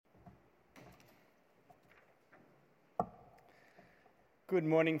Good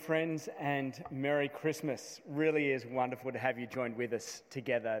morning, friends, and Merry Christmas. Really is wonderful to have you join with us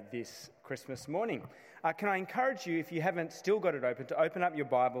together this Christmas morning. Can I encourage you, if you haven't still got it open, to open up your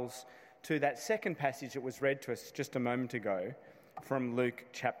Bibles to that second passage that was read to us just a moment ago from Luke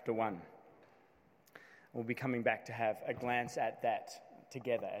chapter 1. We'll be coming back to have a glance at that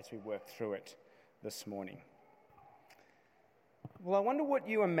together as we work through it this morning. Well, I wonder what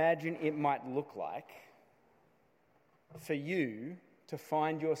you imagine it might look like for you to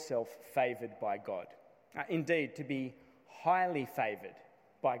find yourself favoured by God. Indeed, to be highly favoured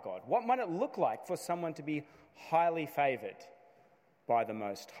by God. What might it look like for someone to be highly favoured by the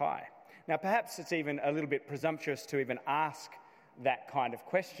Most High? Now, perhaps it's even a little bit presumptuous to even ask that kind of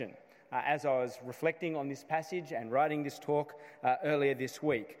question. As I was reflecting on this passage and writing this talk earlier this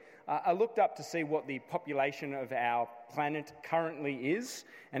week, I looked up to see what the population of our planet currently is,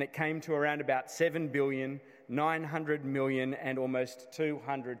 and it came to around about 7,900,000,000 and almost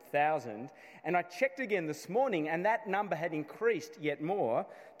 200,000. And I checked again this morning, and that number had increased yet more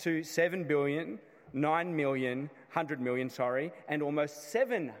to 7,900,000,000, and almost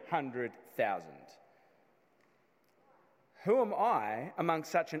 700,000. Who am I, among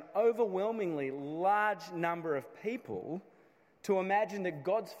such an overwhelmingly large number of people, to imagine that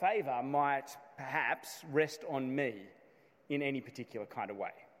God's favour might perhaps rest on me in any particular kind of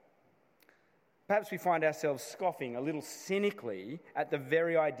way? Perhaps we find ourselves scoffing a little cynically at the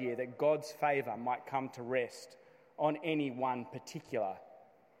very idea that God's favour might come to rest on any one particular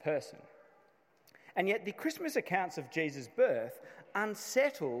person. And yet the Christmas accounts of Jesus' birth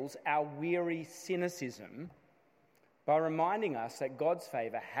unsettles our weary cynicism by reminding us that God's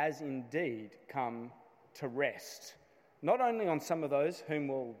favour has indeed come to rest, not only on some of those whom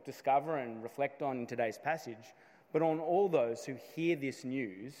we'll discover and reflect on in today's passage, but on all those who hear this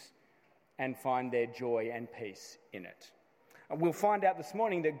news and find their joy and peace in it. We'll find out this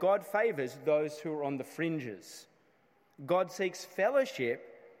morning that God favours those who are on the fringes. God seeks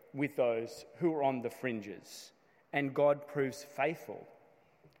fellowship with those who are on the fringes, and God proves faithful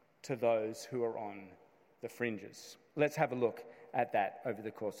to those who are on the fringes. Let's have a look at that over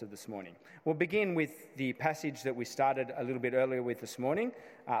the course of this morning. We'll begin with the passage that we started a little bit earlier with this morning,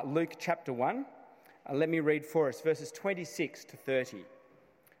 Luke chapter 1. Let me read for us verses 26 to 30.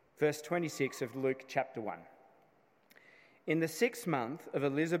 Verse 26 of Luke chapter 1. In the 6th month of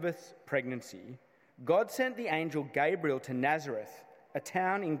Elizabeth's pregnancy, God sent the angel Gabriel to Nazareth, a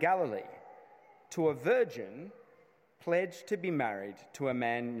town in Galilee, to a virgin pledged to be married to a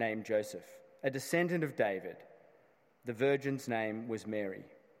man named Joseph, a descendant of David. The virgin's name was Mary.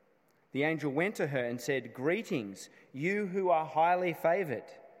 The angel went to her and said, "Greetings, you who are highly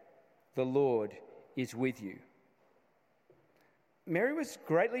favoured. The Lord is with you." Mary was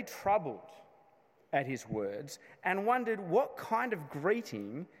greatly troubled at his words and wondered what kind of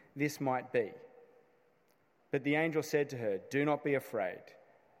greeting this might be. But the angel said to her, "Do not be afraid,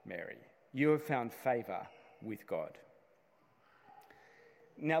 Mary. You have found favour with God."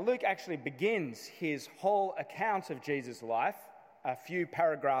 Now, Luke actually begins his whole account of Jesus' life a few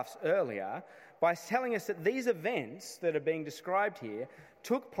paragraphs earlier by telling us that these events that are being described here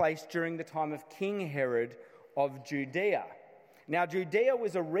took place during the time of King Herod of Judea. Now, Judea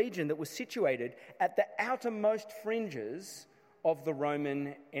was a region that was situated at the outermost fringes of the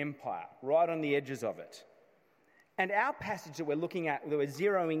Roman Empire, right on the edges of it. And our passage that we're looking at, that we're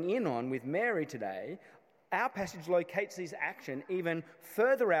zeroing in on with Mary today, our passage locates this action even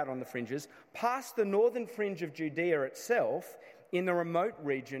further out on the fringes, past the northern fringe of Judea itself, in the remote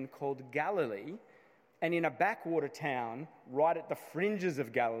region called Galilee, and in a backwater town right at the fringes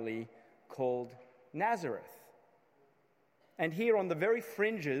of Galilee called Nazareth. And here on the very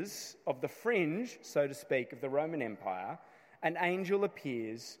fringes of the fringe, so to speak, of the Roman Empire, an angel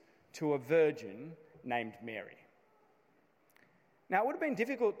appears to a virgin named Mary. Now, it would have been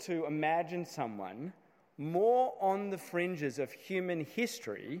difficult to imagine someone more on the fringes of human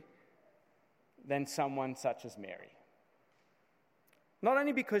history than someone such as Mary. Not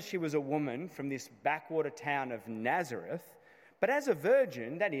only because she was a woman from this backwater town of Nazareth, but as a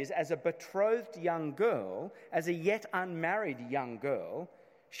virgin, that is, as a betrothed young girl, as a yet unmarried young girl,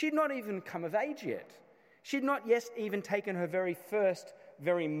 she'd not even come of age yet. She'd not yet even taken her very first,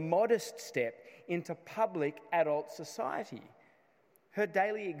 very modest step into public adult society. Her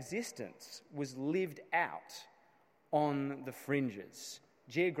daily existence was lived out on the fringes,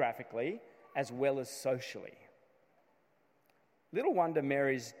 geographically as well as socially. Little wonder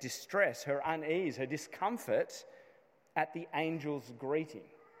Mary's distress, her unease, her discomfort at the angel's greeting.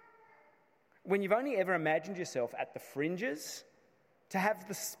 When you've only ever imagined yourself at the fringes, To have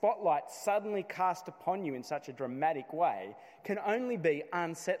the spotlight suddenly cast upon you in such a dramatic way can only be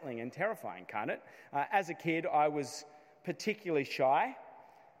unsettling and terrifying, can't it? As a kid, I was particularly shy.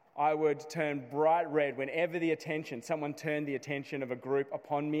 I would turn bright red whenever someone turned the attention of a group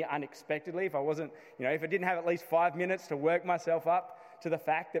upon me unexpectedly. If I didn't have at least 5 minutes to work myself up to the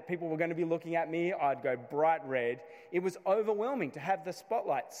fact that people were going to be looking at me, I'd go bright red. It was overwhelming to have the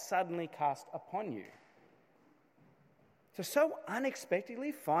spotlight suddenly cast upon you. So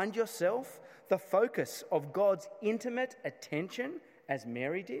unexpectedly find yourself the focus of God's intimate attention, as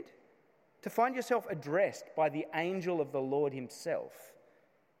Mary did. To find yourself addressed by the angel of the Lord himself.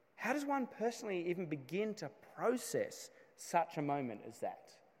 How does one personally even begin to process such a moment as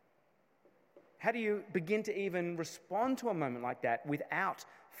that? How do you begin to even respond to a moment like that without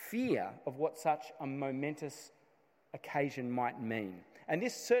fear of what such a momentous occasion might mean? And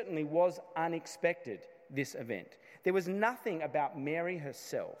this certainly was unexpected, this event. There was nothing about Mary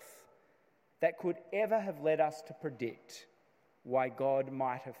herself that could ever have led us to predict why God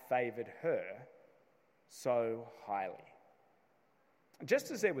might have favoured her so highly.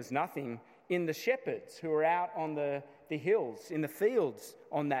 Just as there was nothing in the shepherds who were out on the hills, in the fields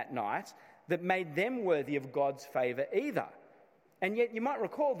on that night, that made them worthy of God's favour either. And yet you might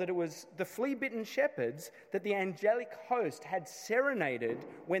recall that it was the flea-bitten shepherds that the angelic host had serenaded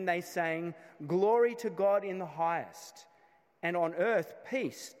when they sang, "Glory to God in the highest, and on earth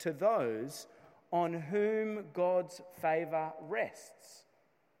peace to those on whom God's favour rests."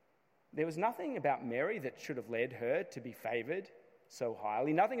 There was nothing about Mary that should have led her to be favoured so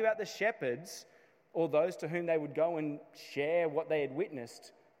highly, nothing about the shepherds or those to whom they would go and share what they had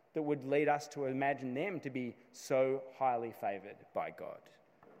witnessed that would lead us to imagine them to be so highly favoured by God.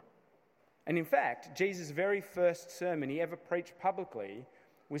 And in fact, Jesus' very first sermon he ever preached publicly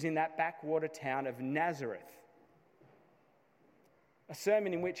was in that backwater town of Nazareth. A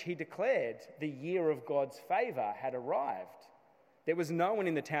sermon in which he declared the year of God's favour had arrived. There was no one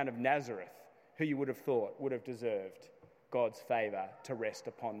in the town of Nazareth who you would have thought would have deserved God's favour to rest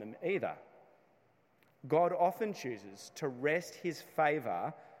upon them either. God often chooses to rest his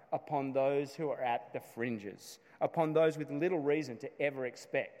favour upon those who are at the fringes, upon those with little reason to ever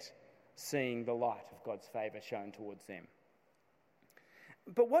expect seeing the light of God's favour shown towards them.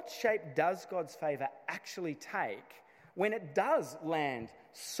 But what shape does God's favour actually take when it does land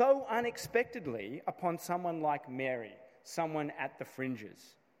so unexpectedly upon someone like Mary, someone at the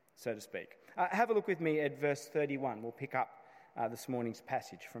fringes, so to speak? Have a look with me at verse 31. We'll pick up this morning's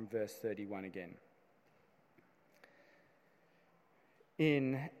passage from verse 31 again.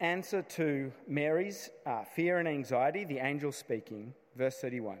 In answer to Mary's fear and anxiety, the angel speaking, verse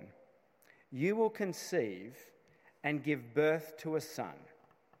 31, "You will conceive and give birth to a son,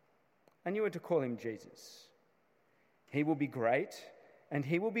 and you are to call him Jesus. He will be great, and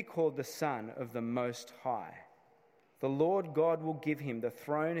he will be called the Son of the Most High. The Lord God will give him the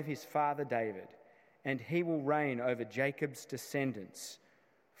throne of his father David, and he will reign over Jacob's descendants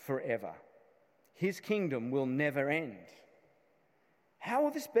forever. His kingdom will never end." "How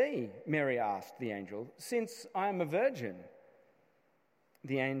will this be?" Mary asked the angel, "since I am a virgin?"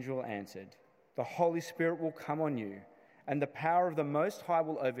 The angel answered, "The Holy Spirit will come on you, and the power of the Most High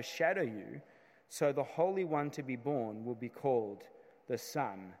will overshadow you, so the Holy One to be born will be called the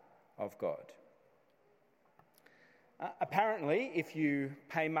Son of God." Apparently, if you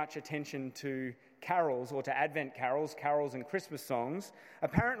pay much attention to carols or to Advent carols and Christmas songs,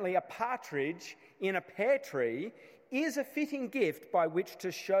 apparently a partridge in a pear tree is a fitting gift by which to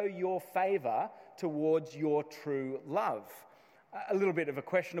show your favour towards your true love. A little bit of a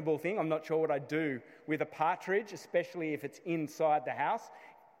questionable thing. I'm not sure what I'd do with a partridge, especially if it's inside the house.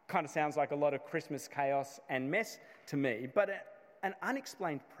 Kind of sounds like a lot of Christmas chaos and mess to me. But an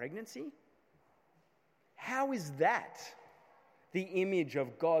unexplained pregnancy? How is that the image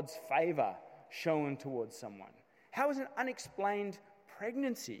of God's favour shown towards someone? How is an unexplained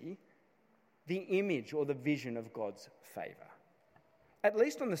pregnancy the image or the vision of God's favour? At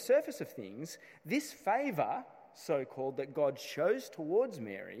least on the surface of things, this favour, so-called, that God shows towards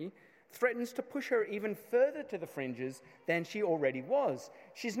Mary threatens to push her even further to the fringes than she already was.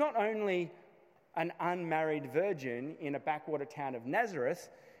 She's not only an unmarried virgin in a backwater town of Nazareth,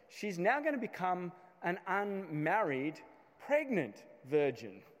 she's now going to become an unmarried, pregnant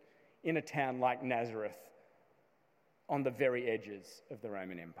virgin in a town like Nazareth on the very edges of the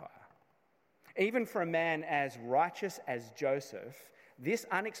Roman Empire. Even for a man as righteous as Joseph, this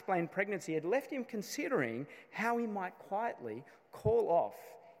unexplained pregnancy had left him considering how he might quietly call off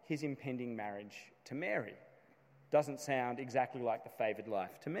his impending marriage to Mary. Doesn't sound exactly like the favoured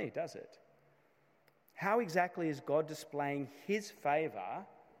life to me, does it? How exactly is God displaying his favour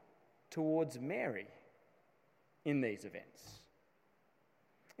towards Mary in these events?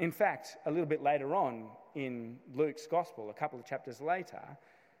 In fact, a little bit later on in Luke's Gospel, a couple of chapters later,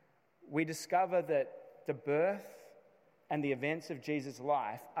 we discover that the birth and the events of Jesus'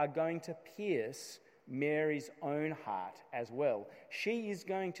 life are going to pierce Mary's own heart as well. She is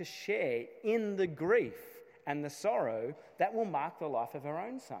going to share in the grief and the sorrow that will mark the life of her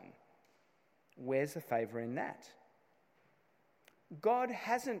own son. Where's the favour in that? God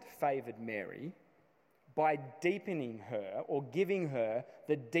hasn't favoured Mary by deepening her or giving her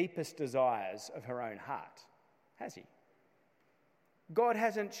the deepest desires of her own heart, has he? God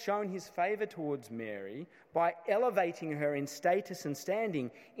hasn't shown his favour towards Mary by elevating her in status and standing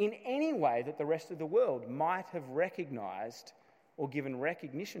in any way that the rest of the world might have recognised or given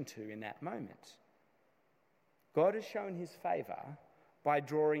recognition to in that moment. God has shown his favour by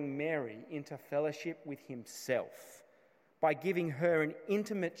drawing Mary into fellowship with himself, by giving her an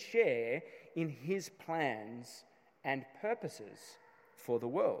intimate share in his plans and purposes for the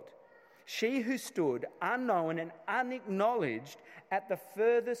world. She who stood unknown and unacknowledged at the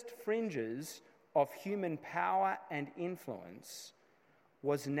furthest fringes of human power and influence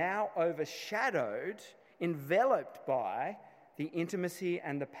was now overshadowed, enveloped by the intimacy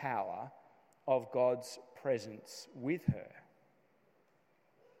and the power of God's presence with her.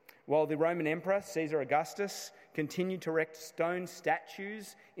 While the Roman Emperor, Caesar Augustus, continued to erect stone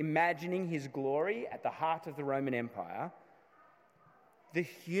statues imagining his glory at the heart of the Roman Empire, the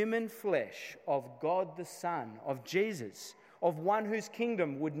human flesh of God the Son, of Jesus, of one whose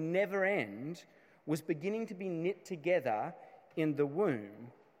kingdom would never end, was beginning to be knit together in the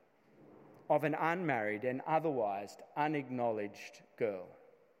womb of an unmarried and otherwise unacknowledged girl.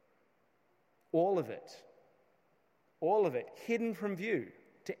 All of it hidden from view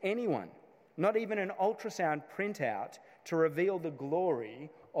to anyone, not even an ultrasound printout to reveal the glory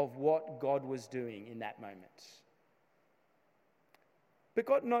of what God was doing in that moment. But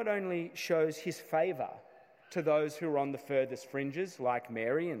God not only shows his favour to those who are on the furthest fringes, like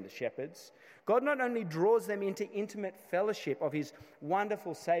Mary and the shepherds, God not only draws them into intimate fellowship of his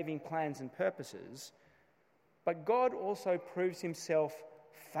wonderful saving plans and purposes, but God also proves himself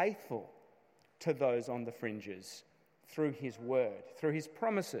faithful to those on the fringes through his word, through his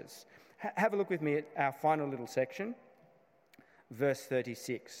promises. Have a look with me at our final little section, verse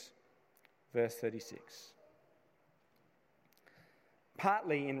 36. Verse 36.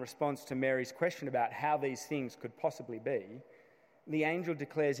 Partly in response to Mary's question about how these things could possibly be, the angel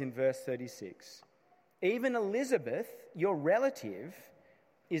declares in verse 36, "Even Elizabeth, your relative,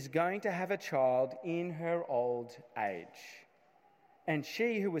 is going to have a child in her old age. And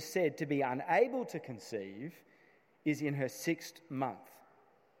she who was said to be unable to conceive is in her 6th month.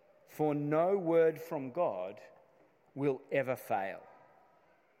 For no word from God will ever fail."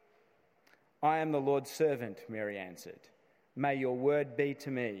 "I am the Lord's servant," Mary answered. May your word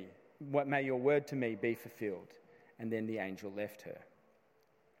to me be fulfilled." And then the angel left her.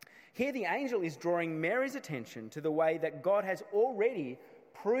 Here the angel is drawing Mary's attention to the way that God has already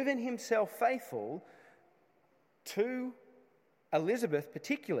proven himself faithful to Elizabeth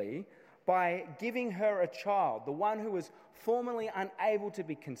particularly by giving her a child. The one who was formerly unable to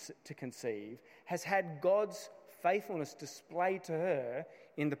conceive has had God's faithfulness displayed to her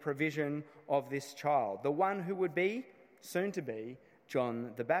in the provision of this child, the one who would be soon to be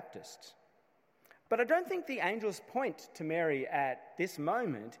John the Baptist. But I don't think the angel's point to Mary at this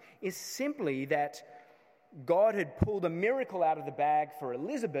moment is simply that God had pulled a miracle out of the bag for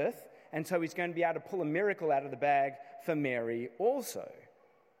Elizabeth, and so he's going to be able to pull a miracle out of the bag for Mary also.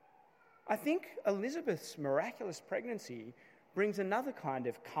 I think Elizabeth's miraculous pregnancy brings another kind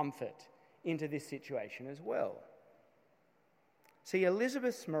of comfort into this situation as well. See,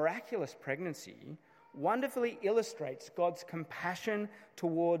 Elizabeth's miraculous pregnancy wonderfully illustrates God's compassion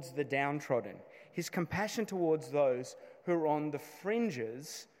towards the downtrodden, his compassion towards those who are on the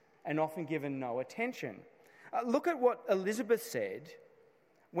fringes and often given no attention. Look at what Elizabeth said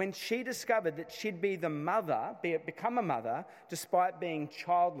when she discovered that she'd become a mother, despite being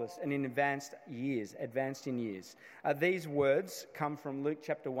childless and advanced in years. These words come from Luke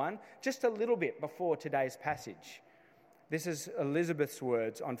chapter 1, just a little bit before today's passage. This is Elizabeth's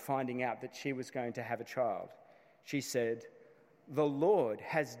words on finding out that she was going to have a child. She said, "The Lord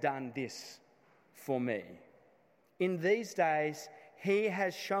has done this for me. In these days, he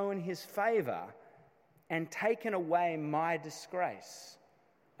has shown his favour and taken away my disgrace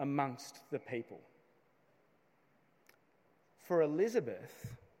amongst the people." For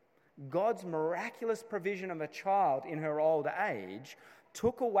Elizabeth, God's miraculous provision of a child in her old age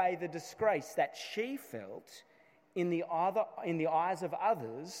took away the disgrace that she felt in the eyes of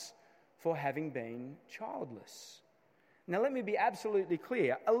others for having been childless. Now, let me be absolutely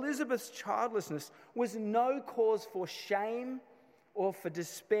clear. Elizabeth's childlessness was no cause for shame or for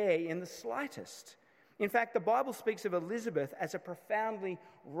despair in the slightest. In fact, the Bible speaks of Elizabeth as a profoundly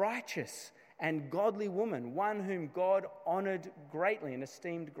righteous and godly woman, one whom God honoured greatly and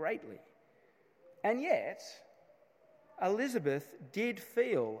esteemed greatly. And yet, Elizabeth did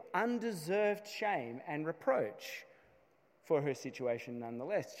feel undeserved shame and reproach for her situation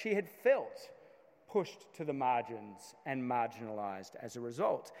nonetheless. She had felt pushed to the margins and marginalised as a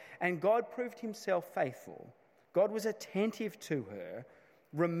result. And God proved himself faithful. God was attentive to her,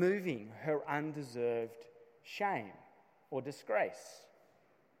 removing her undeserved shame or disgrace.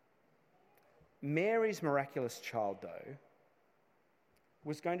 Mary's miraculous child, though,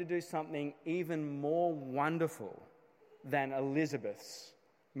 was going to do something even more wonderful than Elizabeth's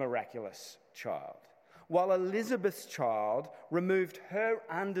miraculous child. While Elizabeth's child removed her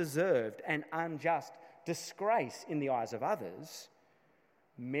undeserved and unjust disgrace in the eyes of others,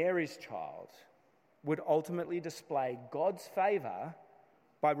 Mary's child would ultimately display God's favour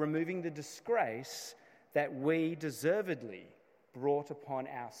by removing the disgrace that we deservedly brought upon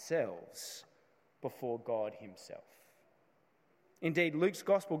ourselves before God himself. Indeed, Luke's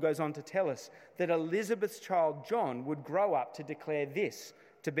gospel goes on to tell us that Elizabeth's child John would grow up to declare this,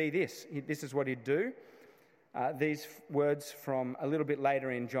 to be this. This is what he'd do. These words from a little bit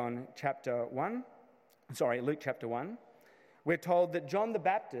later in Luke chapter 1. We're told that John the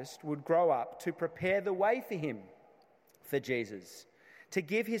Baptist would grow up to prepare the way for him, for Jesus, to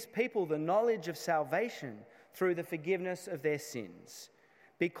give his people the knowledge of salvation through the forgiveness of their sins,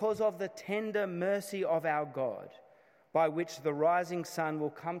 because of the tender mercy of our God, by which the rising sun will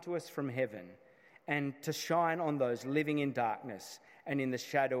come to us from heaven, and to shine on those living in darkness and in the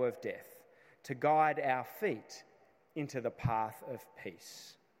shadow of death, to guide our feet into the path of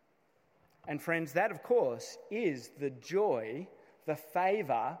peace. And friends, that of course is the joy, the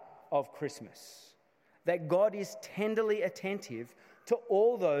favour of Christmas. That God is tenderly attentive to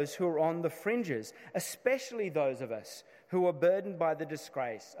all those who are on the fringes, especially those of us who are burdened by the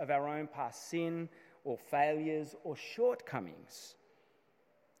disgrace of our own past sin or failures or shortcomings.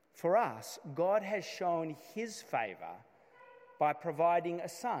 For us, God has shown his favour by providing a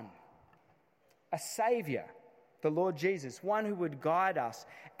son, a saviour, the Lord Jesus, one who would guide us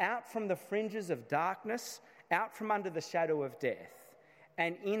out from the fringes of darkness, out from under the shadow of death,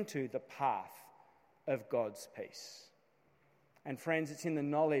 and into the path of God's peace. And friends, it's in the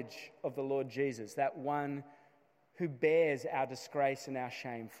knowledge of the Lord Jesus, that one who bears our disgrace and our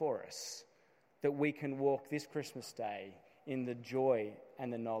shame for us, that we can walk this Christmas day in the joy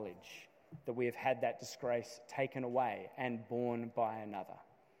and the knowledge that we have had that disgrace taken away and borne by another.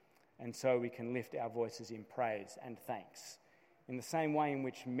 And so we can lift our voices in praise and thanks in the same way in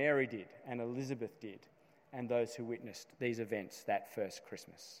which Mary did and Elizabeth did, and those who witnessed these events that first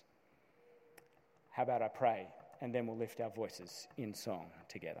Christmas. How about I pray, and then we'll lift our voices in song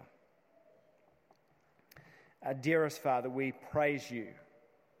together. Dearest Father, we praise you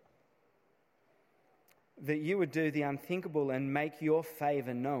that you would do the unthinkable and make your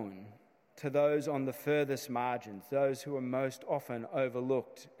favour known to those on the furthest margins, those who are most often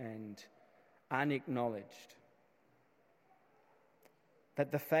overlooked and unacknowledged.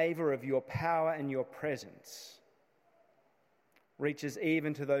 That the favour of your power and your presence reaches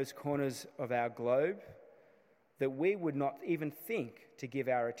even to those corners of our globe that we would not even think to give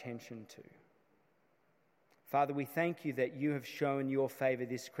our attention to. Father, we thank you that you have shown your favour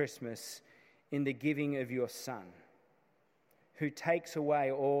this Christmas in the giving of your Son, who takes away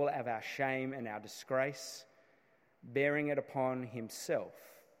all of our shame and our disgrace, bearing it upon himself,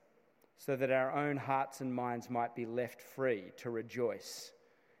 so that our own hearts and minds might be left free to rejoice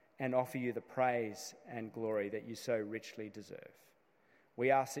and offer you the praise and glory that you so richly deserve.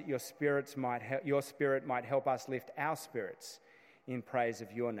 We ask that your Spirit might help us lift our spirits in praise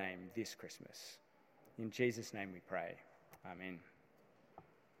of your name this Christmas. In Jesus' name we pray. Amen.